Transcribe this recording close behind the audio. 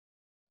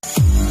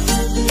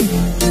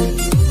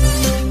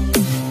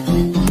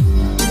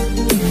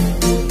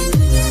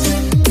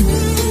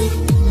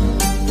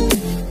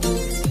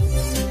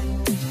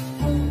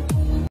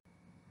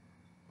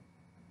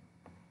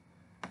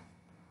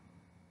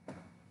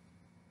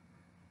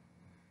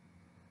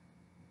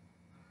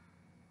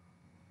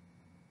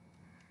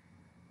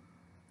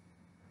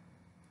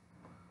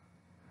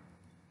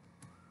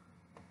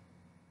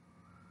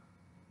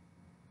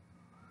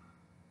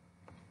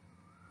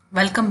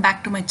Welcome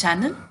back to my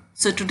channel.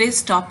 So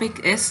today's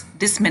topic is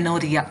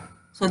dysmenorrhea.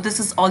 So this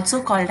is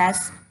also called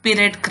as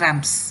period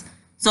cramps.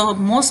 So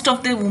most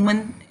of the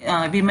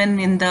women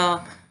in the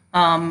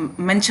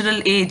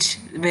menstrual age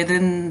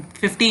within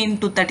 15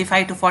 to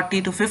 35 to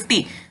 40 to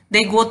 50,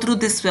 they go through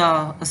this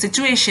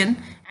situation,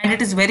 and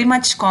it is very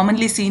much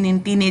commonly seen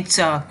in teenage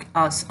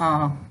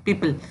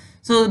people.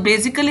 So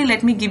basically,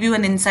 let me give you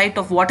an insight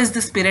of what is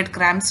this period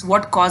cramps,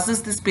 what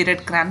causes this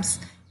period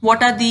cramps,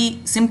 what are the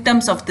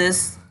symptoms of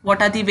this, what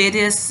are the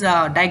various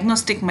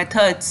diagnostic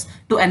methods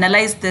to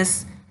analyze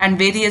this, and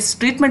various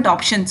treatment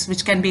options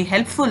which can be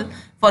helpful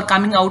for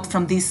coming out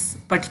from this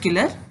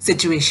particular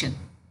situation.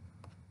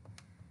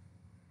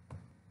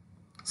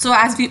 So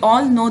as we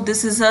all know,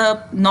 this is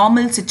a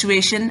normal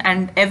situation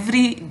and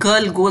every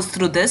girl goes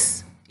through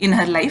this in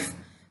her life.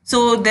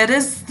 So there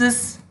is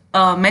this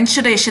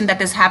menstruation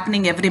that is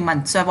happening every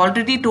month. So I've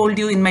already told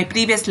you in my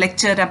previous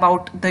lecture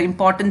about the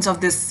importance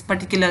of this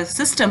particular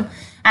system,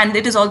 and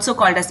it is also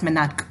called as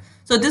menarche.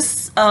 So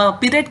this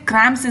period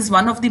cramps is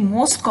one of the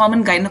most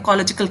common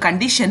gynecological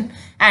condition,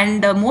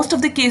 and most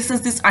of the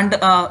cases this condition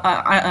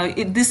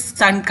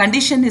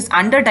is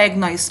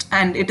underdiagnosed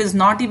and it is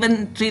not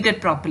even treated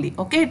properly.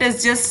 Okay, it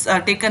is just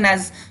taken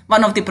as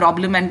one of the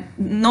problem and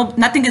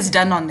nothing is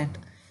done on it.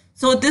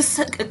 So this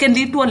can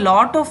lead to a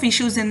lot of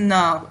issues in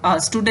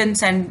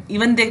students, and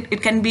even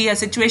it can be a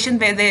situation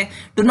where they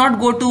do not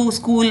go to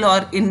school,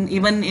 or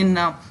even in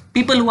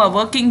people who are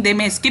working, they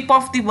may skip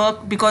off the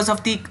work because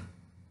of the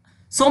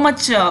so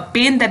much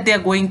pain that they are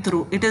going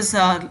through. It is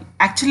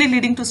actually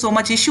leading to so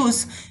much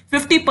issues.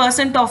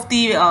 50% of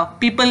the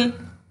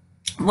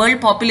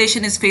world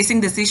population is facing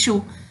this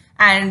issue,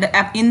 and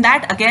in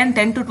that again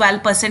 10 to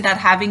 12% are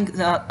having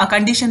a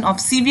condition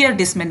of severe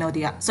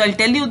dysmenorrhea. So I'll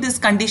tell you these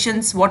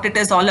conditions, what it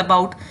is all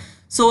about.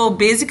 So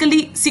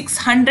basically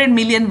 600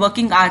 million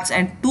working hours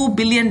and $2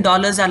 billion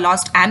are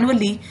lost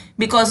annually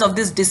because of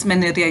this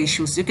dysmenorrhea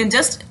issues. You can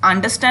just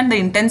understand the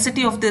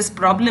intensity of this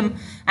problem.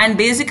 And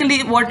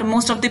basically what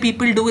most of the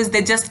people do is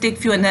they just take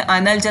few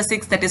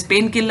analgesics, that is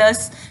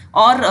painkillers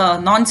or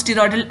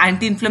non-steroidal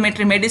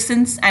anti-inflammatory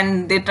medicines,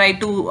 and they try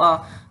to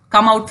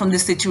come out from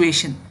this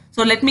situation.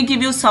 So let me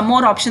give you some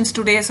more options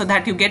today so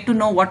that you get to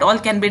know what all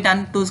can be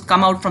done to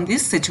come out from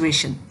this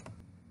situation.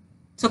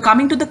 So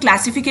coming to the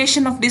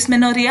classification of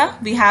dysmenorrhea,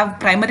 we have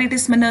primary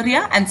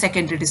dysmenorrhea and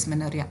secondary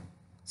dysmenorrhea.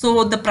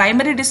 So the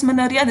primary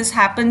dysmenorrhea, this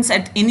happens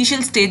at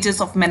initial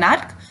stages of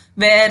menarche,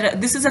 where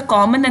this is a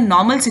common and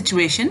normal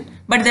situation,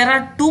 but there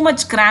are too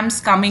much cramps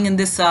coming in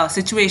this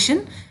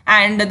situation,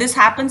 and this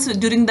happens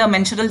during the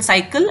menstrual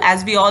cycle.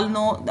 As we all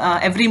know,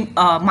 every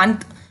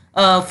month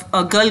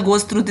a girl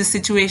goes through this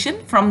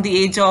situation from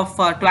the age of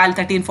 12,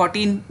 13,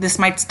 14, this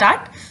might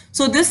start.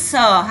 So this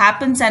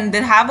happens, and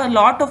they have a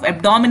lot of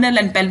abdominal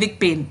and pelvic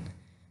pain.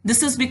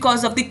 This is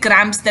because of the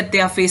cramps that they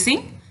are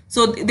facing.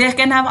 So they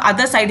can have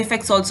other side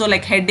effects also,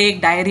 like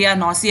headache, diarrhea,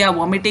 nausea,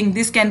 vomiting.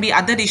 These can be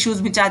other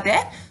issues which are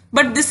there.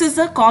 But this is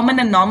a common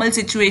and normal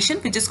situation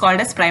which is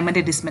called as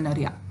primary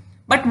dysmenorrhea.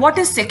 But what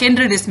is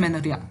secondary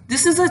dysmenorrhea?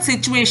 This is a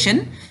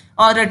situation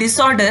or a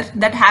disorder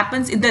that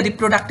happens in the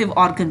reproductive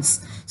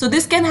organs. So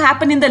this can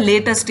happen in the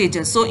later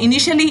stages. So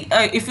initially,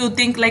 if you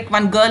think like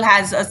one girl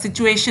has a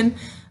situation,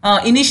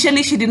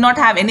 initially she did not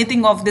have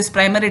anything of this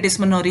primary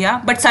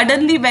dysmenorrhea, but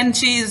suddenly when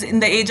she is in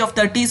the age of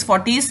 30s,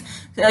 40s,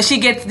 she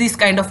gets these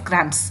kind of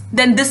cramps.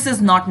 Then this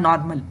is not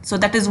normal. So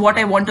that is what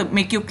I want to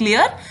make you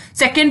clear.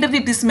 Secondary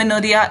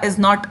dysmenorrhea is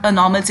not a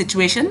normal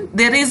situation.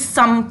 There is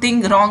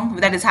something wrong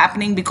that is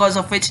happening because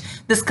of which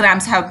these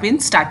cramps have been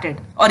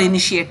started or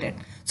initiated.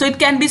 So it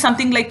can be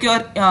something like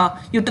your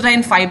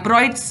uterine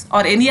fibroids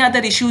or any other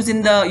issues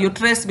in the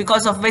uterus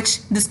because of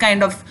which this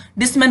kind of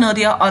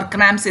dysmenorrhea or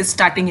cramps is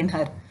starting in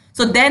her.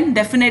 So then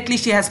definitely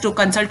she has to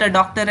consult a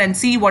doctor and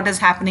see what is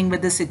happening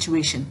with this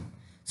situation.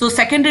 So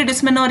secondary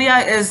dysmenorrhea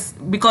is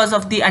because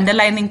of the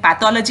underlying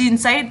pathology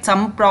inside,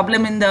 some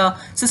problem in the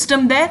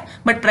system there,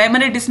 but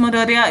primary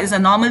dysmenorrhea is a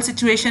normal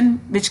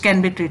situation which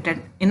can be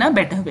treated in a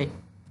better way.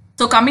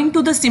 So coming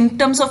to the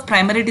symptoms of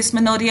primary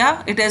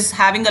dysmenorrhea, it is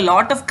having a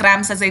lot of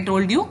cramps, as I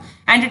told you,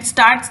 and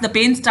the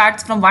pain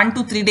starts from 1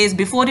 to 3 days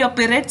before your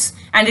periods,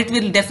 and it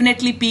will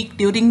definitely peak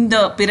during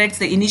the periods.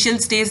 The initial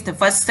stage, the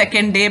first,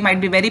 second day might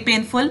be very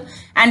painful,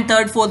 and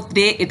third, fourth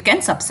day it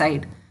can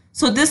subside.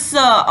 So this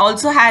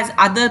also has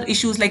other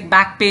issues like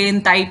back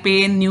pain, thigh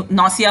pain,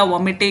 nausea,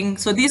 vomiting.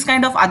 So these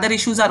kind of other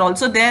issues are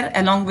also there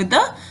along with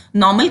the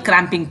normal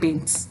cramping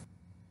pains.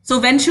 So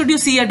when should you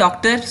see a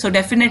doctor? So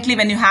definitely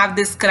when you have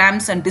this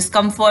cramps and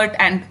discomfort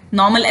and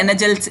normal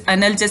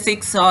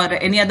analgesics or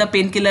any other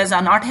painkillers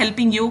are not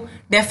helping you,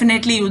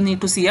 definitely you need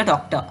to see a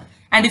doctor.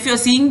 And if you're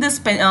seeing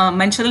this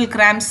menstrual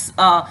cramps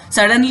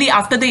suddenly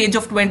after the age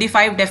of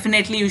 25,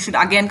 definitely you should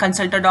again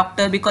consult a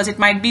doctor, because it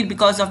might be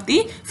because of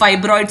the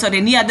fibroids or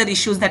any other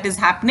issues that is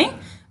happening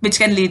which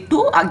can lead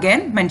to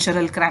again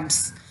menstrual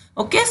cramps.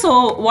 Okay,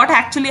 so what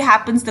actually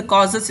happens, the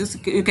causes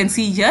you can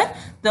see here,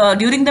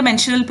 during the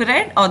menstrual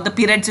period or the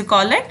periods you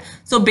call it.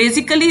 So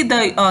basically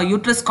the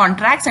uterus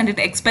contracts and it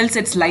expels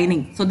its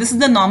lining. So this is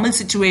the normal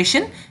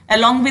situation,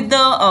 along with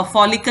the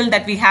follicle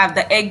that we have,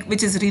 the egg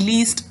which is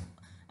released,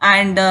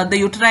 and the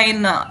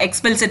uterine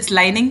expels its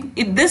lining.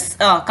 This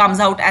comes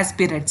out as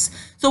periods.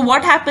 So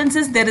what happens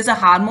is there is a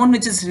hormone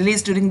which is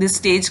released during this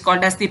stage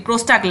called as the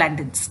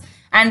prostaglandins.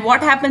 And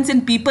what happens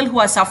in people who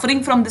are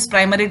suffering from this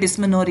primary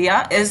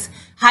dysmenorrhea is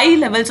high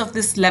levels of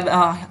this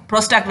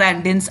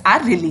prostaglandins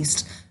are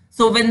released.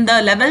 So when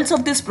the levels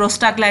of this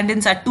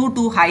prostaglandins are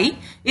too high,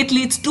 it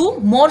leads to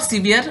more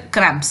severe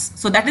cramps.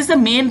 So that is the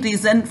main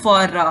reason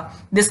for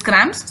this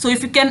cramps. So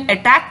if you can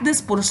attack this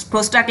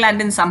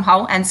prostaglandin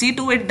somehow and see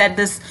to it that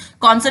this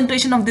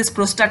concentration of this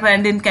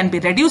prostaglandin can be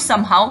reduced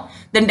somehow,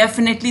 then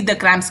definitely the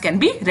cramps can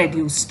be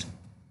reduced.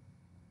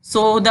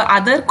 So the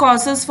other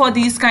causes for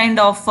these kind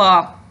of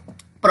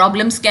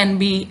problems can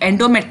be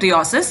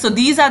endometriosis. So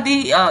these are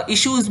the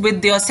issues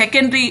with your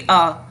secondary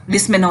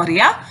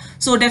dysmenorrhea.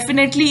 So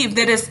definitely if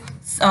there is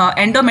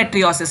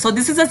endometriosis, so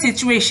this is a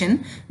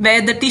situation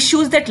where the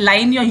tissues that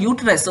line your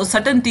uterus, so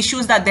certain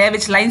tissues are there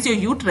which lines your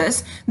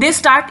uterus, they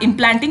start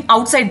implanting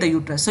outside the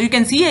uterus. So you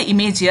can see an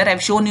image here,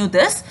 I've shown you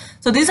this.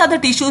 So these are the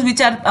tissues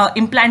which are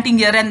implanting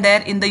here and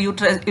there in the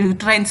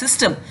uterine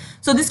system.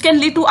 So this can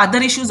lead to other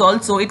issues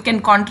also. It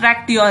can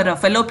contract your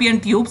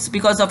fallopian tubes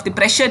because of the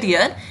pressure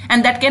here,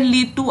 and that can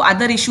lead to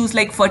other issues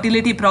like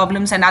fertility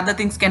problems and other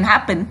things can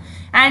happen.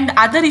 And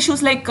other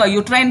issues like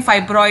uterine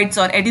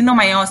fibroids or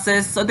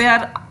adenomyosis. So there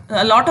are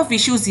a lot of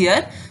issues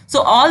here.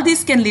 So all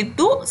these can lead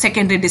to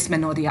secondary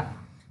dysmenorrhea.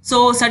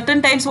 So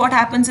certain times what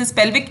happens is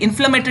pelvic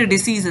inflammatory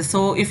diseases.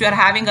 So if you are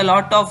having a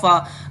lot of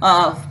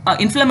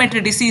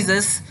inflammatory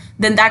diseases,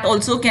 then that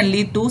also can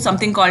lead to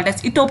something called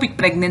as ectopic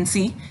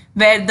pregnancy,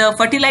 where the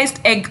fertilized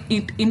egg,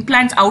 it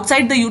implants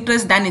outside the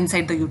uterus than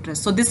inside the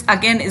uterus. So this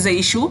again is an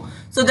issue.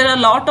 So there are a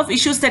lot of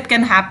issues that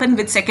can happen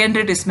with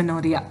secondary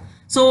dysmenorrhea.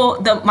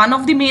 So one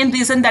of the main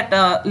reason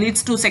that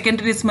leads to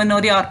secondary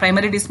dysmenorrhea or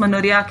primary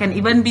dysmenorrhea can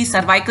even be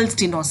cervical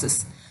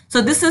stenosis.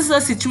 So this is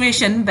a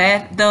situation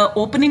where the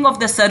opening of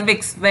the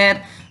cervix,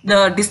 where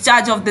the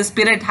discharge of this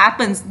period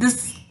happens,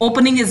 this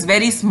opening is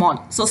very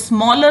small. So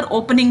smaller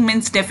opening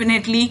means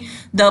definitely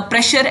the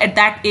pressure at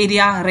that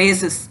area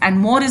raises, and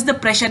more is the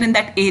pressure in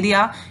that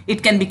area,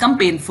 it can become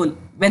painful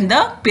when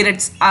the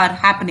periods are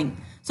happening.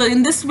 So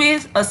in this way,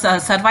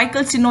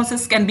 cervical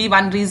stenosis can be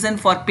one reason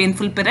for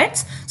painful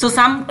periods. So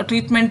some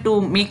treatment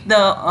to make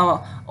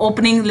the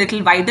opening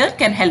little wider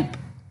can help.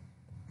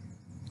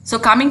 So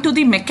coming to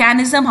the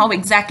mechanism, how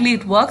exactly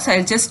it works,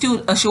 I'll just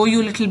show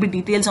you a little bit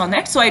details on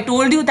that. So I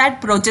told you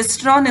that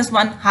progesterone is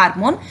one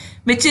hormone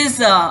which is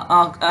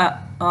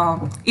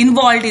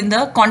involved in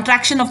the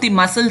contraction of the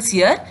muscles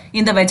here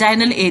in the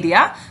vaginal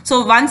area.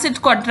 So once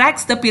it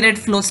contracts, the period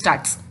flow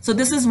starts. So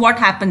this is what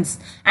happens.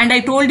 And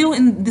I told you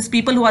in these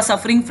people who are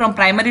suffering from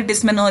primary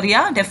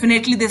dysmenorrhea,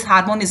 definitely this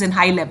hormone is in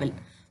high level.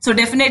 So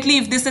definitely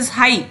if this is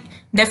high,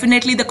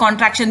 definitely the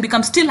contraction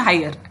becomes still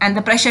higher and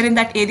the pressure in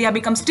that area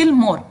becomes still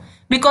more,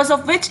 because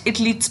of which it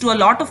leads to a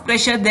lot of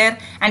pressure there.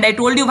 And I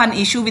told you one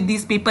issue with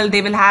these people,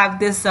 they will have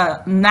this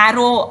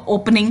narrow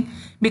opening,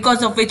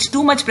 because of which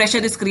too much pressure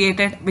is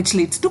created, which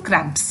leads to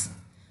cramps.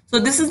 So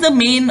this is the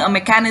main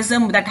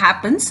mechanism that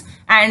happens,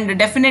 and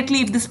definitely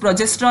if this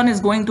progesterone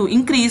is going to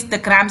increase, the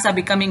cramps are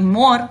becoming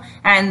more,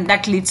 and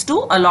that leads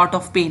to a lot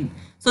of pain.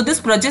 So this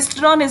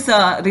progesterone is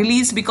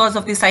released because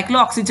of the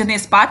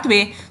cyclooxygenase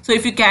pathway. So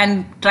if you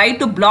can try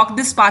to block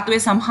this pathway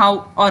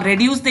somehow or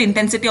reduce the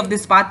intensity of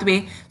this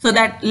pathway so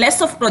that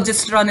less of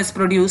progesterone is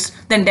produced,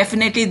 then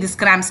definitely these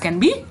cramps can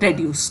be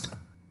reduced.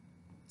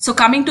 So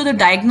coming to the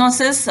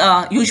diagnosis,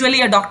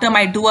 usually a doctor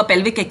might do a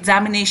pelvic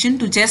examination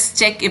to just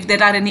check if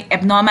there are any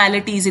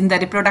abnormalities in the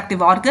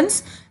reproductive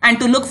organs and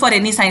to look for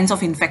any signs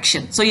of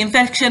infection. So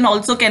infection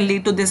also can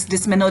lead to this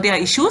dysmenorrhea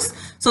issues.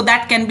 So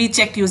that can be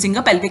checked using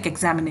a pelvic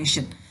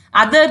examination.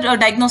 Other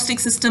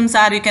diagnostic systems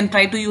are, you can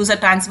try to use a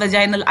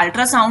transvaginal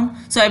ultrasound.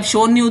 So I've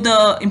shown you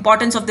the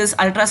importance of this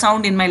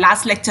ultrasound in my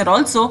last lecture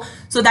also.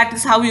 So that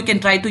is how you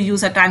can try to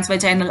use a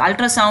transvaginal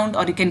ultrasound,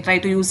 or you can try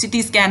to use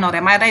CT scan or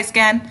MRI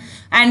scan.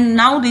 And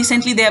now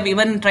recently they have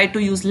even tried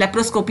to use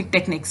laparoscopic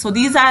techniques. So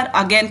these are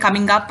again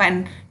coming up,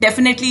 and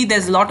definitely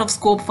there's a lot of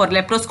scope for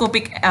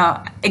laparoscopic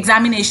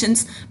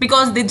examinations,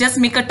 because they just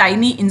make a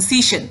tiny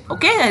incision.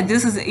 Okay,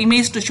 this is an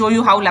image to show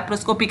you how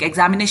laparoscopic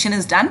examination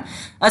is done.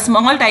 A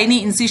small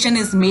tiny incision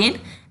is made,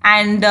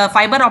 and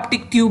fiber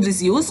optic tubes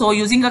is used. So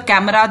using a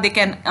camera, they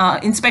can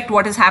inspect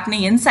what is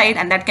happening inside,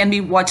 and that can be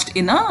watched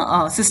in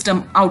a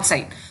system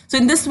outside. So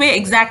in this way,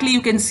 exactly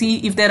you can see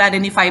if there are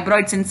any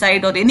fibroids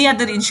inside or any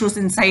other issues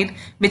inside,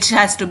 which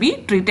has to be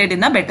treated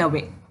in a better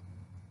way.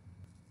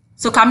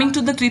 So coming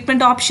to the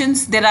treatment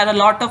options, there are a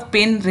lot of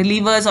pain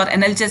relievers or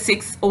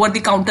analgesics,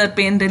 over-the-counter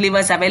pain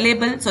relievers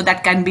available. So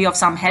that can be of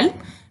some help.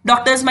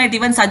 Doctors might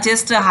even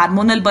suggest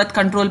hormonal birth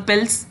control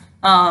pills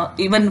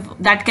even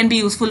that can be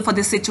useful for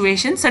this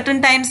situation.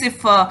 Certain times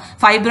if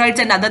fibroids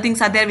and other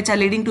things are there which are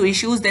leading to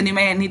issues, then you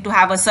may need to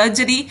have a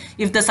surgery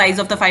if the size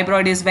of the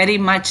fibroid is very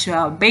much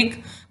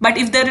big. But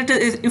if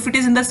it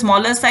is in the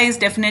smaller size,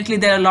 definitely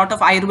there are a lot of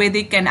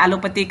Ayurvedic and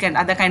allopathic and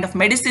other kind of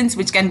medicines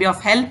which can be of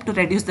help to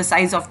reduce the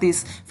size of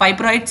these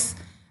fibroids,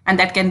 and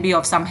that can be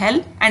of some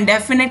help. And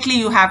definitely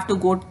you have to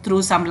go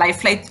through some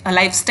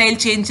lifestyle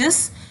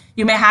changes.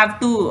 You may have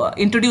to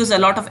introduce a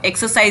lot of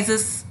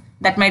exercises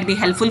that might be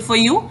helpful for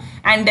you.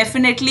 And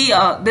definitely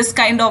this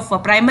kind of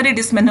primary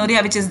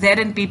dysmenorrhea which is there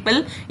in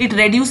people, it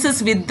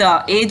reduces with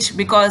the age,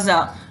 because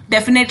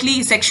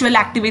definitely sexual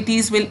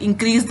activities will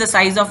increase the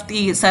size of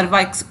the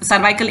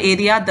cervical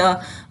area.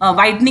 The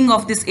widening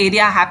of this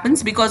area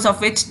happens, because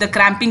of which the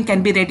cramping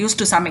can be reduced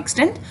to some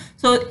extent.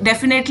 So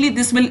definitely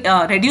this will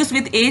reduce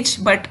with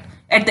age, but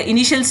at the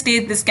initial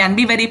stage this can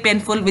be very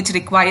painful, which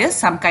requires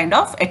some kind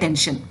of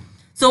attention.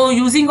 So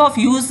using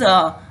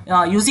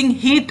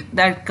heat,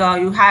 that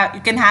you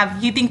can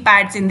have heating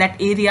pads in that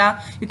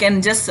area. You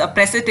can just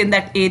press it in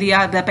that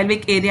area, the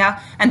pelvic area,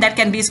 and that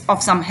can be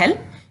of some help.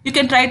 You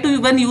can try to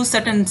even use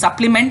certain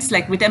supplements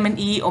like vitamin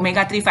E,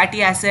 omega-3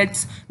 fatty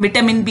acids,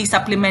 vitamin B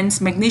supplements,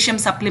 magnesium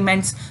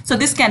supplements. So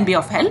this can be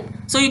of help.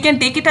 So you can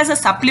take it as a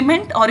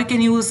supplement, or you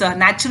can use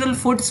natural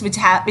foods which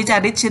are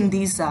rich in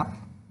these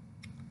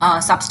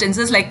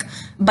substances, like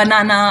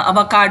banana,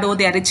 avocado,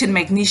 they are rich in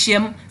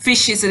magnesium.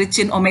 Fish is rich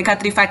in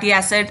omega-3 fatty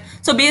acid.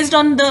 So based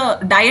on the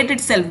diet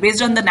itself,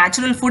 based on the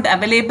natural food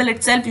available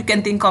itself, you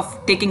can think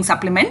of taking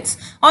supplements,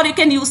 or you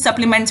can use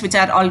supplements which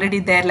are already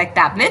there like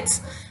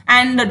tablets.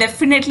 And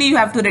definitely you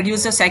have to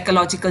reduce your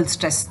psychological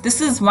stress.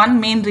 This is one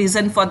main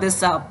reason for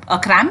this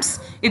cramps.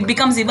 It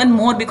becomes even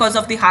more because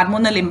of the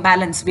hormonal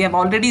imbalance. We have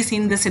already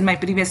seen this in my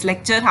previous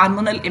lecture,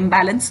 hormonal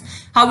imbalance,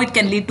 how it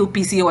can lead to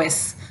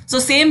PCOS. So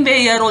same way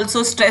here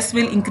also, stress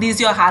will increase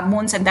your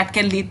hormones, and that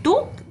can lead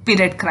to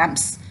period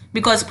cramps,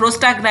 because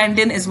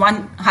prostaglandin is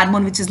one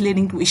hormone which is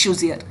leading to issues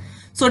here.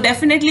 So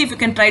definitely if you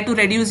can try to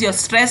reduce your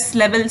stress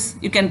levels,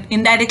 you can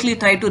indirectly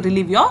try to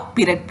relieve your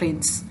period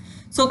pains.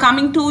 So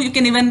coming to, you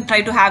can even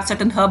try to have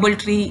certain herbal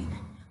tea.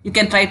 You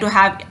can try to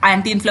have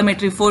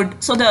anti-inflammatory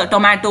food. So the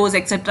tomatoes,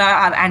 etc.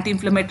 are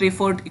anti-inflammatory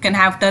food. You can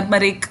have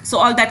turmeric. So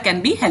all that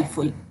can be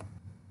helpful.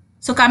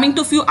 So coming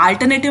to few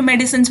alternative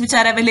medicines which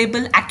are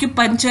available,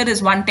 acupuncture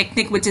is one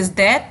technique which is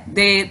there.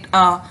 They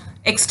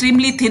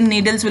extremely thin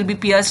needles will be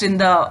pierced in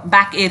the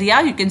back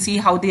area. You can see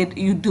how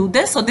you do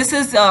this. So this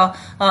is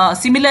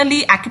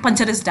similarly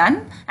acupuncture is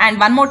done. And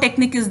one more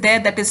technique is there,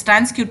 that is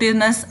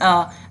transcutaneous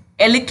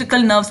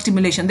electrical nerve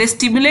stimulation. They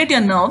stimulate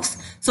your nerves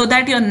so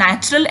that your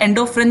natural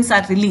endorphins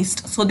are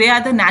released. So they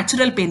are the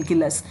natural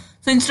painkillers.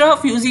 So instead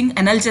of using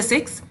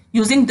analgesics,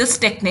 using this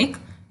technique,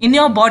 in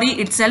your body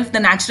itself,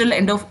 the natural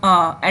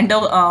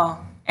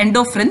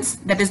endorphins,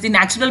 that is the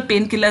natural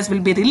painkillers, will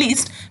be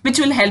released, which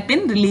will help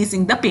in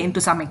releasing the pain to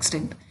some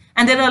extent.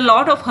 And there are a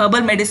lot of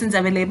herbal medicines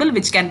available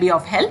which can be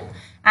of help.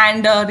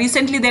 And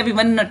recently they've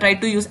even tried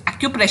to use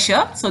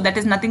acupressure. So that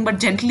is nothing but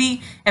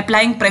gently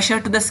applying pressure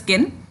to the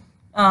skin.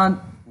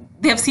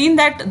 They have seen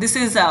that this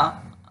is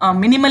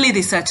minimally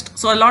researched.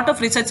 So a lot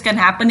of research can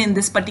happen in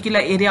this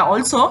particular area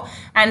also.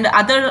 And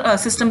other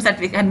systems that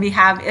we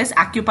have is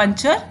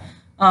acupuncture,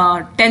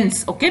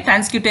 TENS, okay,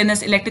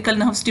 transcutaneous electrical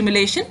nerve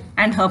stimulation,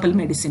 and herbal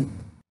medicine.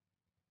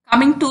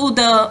 Coming to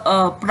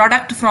the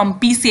product from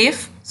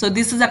Peesafe. So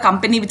this is a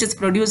company which is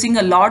producing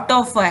a lot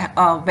of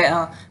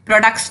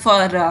products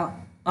for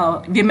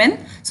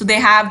women. So they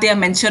have their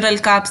menstrual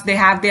cups, they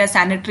have their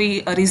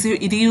sanitary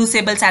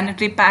reusable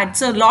sanitary pads.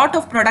 So a lot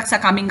of products are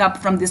coming up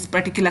from this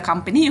particular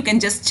company. You can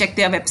just check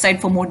their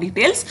website for more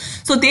details.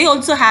 So they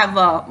also have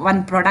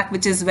one product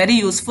which is very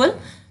useful.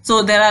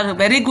 So there are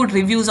very good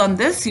reviews on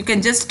this. You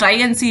can just try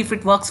and see if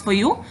it works for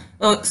you.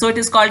 So it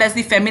is called as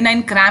the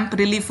Feminine Cramp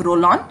Relief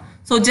Roll-On.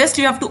 So just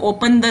you have to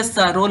open this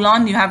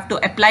roll-on, you have to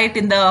apply it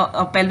in the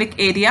pelvic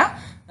area.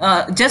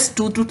 Just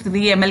 2 to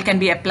 3 ml can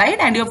be applied,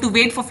 and you have to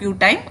wait for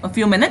a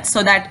few minutes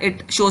so that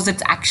it shows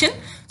its action.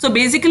 So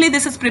basically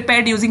this is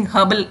prepared using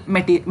herbal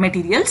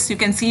materials. You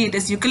can see it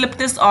is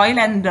eucalyptus oil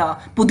and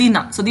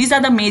pudina. So these are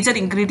the major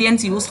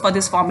ingredients used for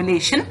this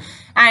formulation,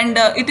 and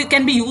it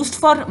can be used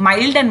for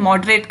mild and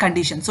moderate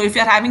conditions. So if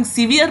you are having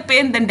severe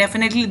pain, then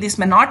definitely this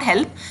may not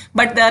help,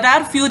 but there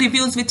are few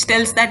reviews which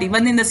tells that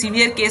even in the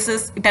severe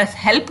cases it has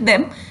helped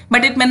them,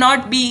 but it may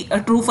not be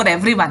true for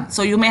everyone.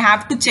 So you may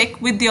have to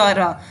check with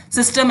your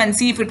system and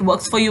see if it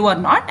works for you or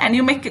not, and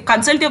you may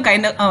consult your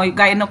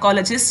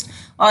gynecologist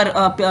or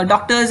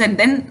doctors, and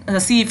then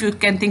see if you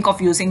can think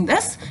of using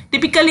this.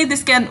 Typically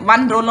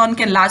one roll-on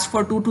can last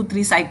for 2 to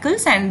 3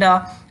 cycles, and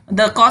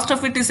the cost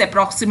of it is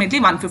approximately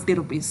 150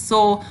 rupees.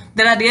 So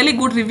there are really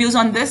good reviews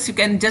on this. You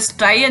can just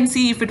try and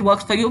see if it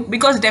works for you,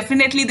 because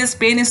definitely this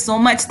pain is so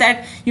much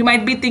that you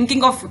might be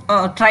thinking of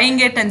trying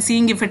it and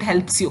seeing if it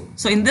helps you.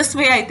 So in this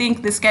way, I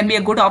think this can be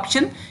a good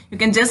option. You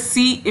can just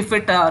see if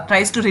it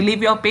tries to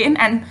relieve your pain,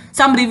 and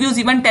some reviews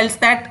even tells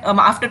that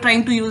after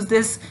trying to use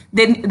this,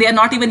 then they are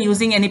not even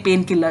using any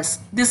painkillers.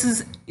 This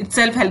is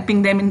itself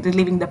helping them in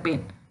relieving the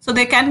pain. So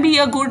there can be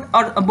a good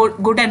or a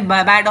good and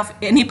bad of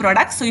any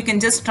product. So you can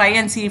just try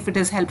and see if it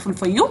is helpful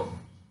for you.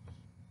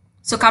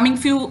 So coming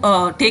few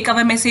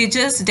takeaway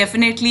messages,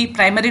 definitely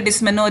primary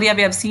dysmenorrhea,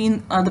 we have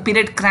seen the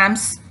period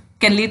cramps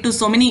can lead to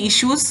so many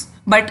issues.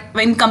 But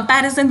in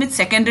comparison with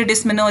secondary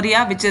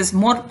dysmenorrhea, which is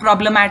more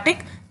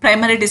problematic,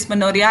 primary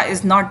dysmenorrhea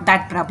is not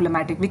that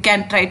problematic. We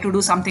can try to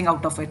do something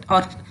out of it,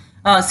 or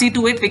see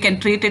to it we can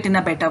treat it in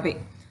a better way.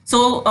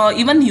 So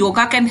even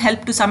yoga can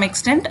help to some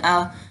extent.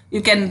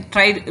 You can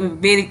try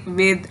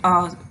with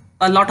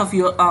a lot of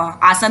your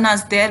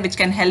asanas there, which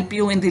can help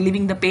you in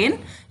relieving the pain.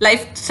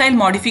 Lifestyle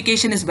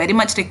modification is very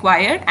much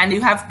required, and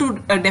you have to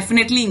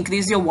definitely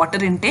increase your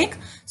water intake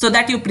so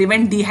that you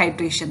prevent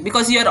dehydration,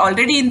 because you are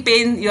already in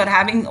pain, you are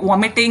having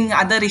vomiting,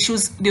 other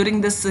issues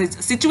during this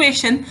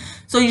situation.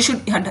 So you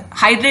should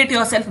hydrate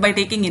yourself by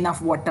taking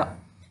enough water.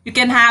 You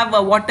can have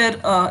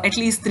water at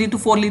least 3 to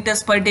 4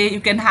 liters per day. You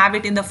can have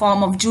it in the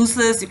form of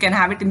juices. You can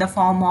have it in the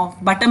form of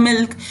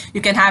buttermilk.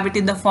 You can have it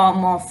in the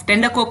form of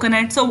tender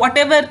coconut. So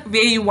whatever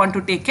way you want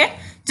to take it,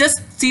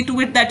 just see to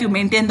it that you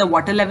maintain the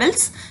water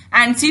levels,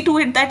 and see to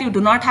it that you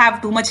do not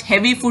have too much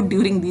heavy food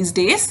during these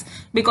days,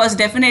 because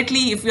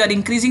definitely if you are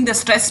increasing the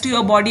stress to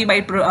your body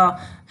by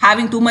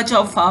having too much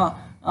of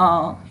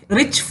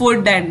rich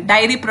food and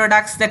dairy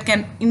products, that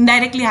can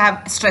indirectly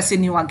have stress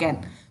in you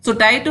again. So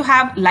try to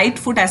have light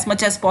food as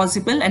much as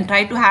possible, and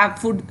try to have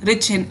food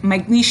rich in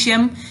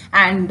magnesium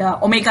and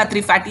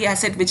omega-3 fatty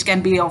acid, which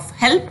can be of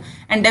help.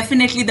 And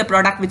definitely the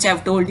product which I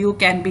have told you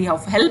can be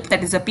of help,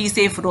 that is a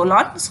Peesafe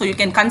roll-on. So you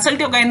can consult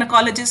your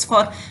gynecologist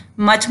for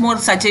much more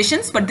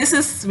suggestions, but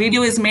this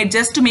video is made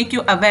just to make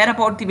you aware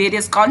about the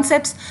various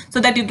concepts, so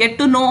that you get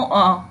to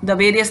know the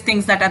various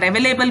things that are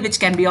available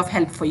which can be of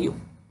help for you.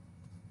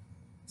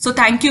 So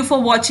thank you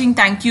for watching.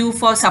 Thank you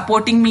for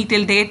supporting me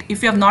till date.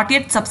 If you have not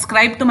yet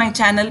subscribed to my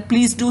channel,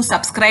 please do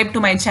subscribe to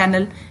my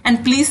channel,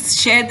 and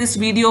please share this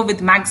video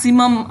with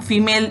maximum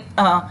female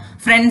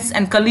friends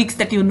and colleagues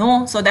that you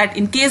know, so that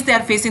in case they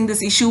are facing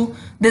this issue,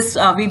 this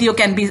video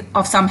can be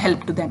of some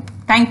help to them.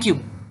 Thank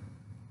you.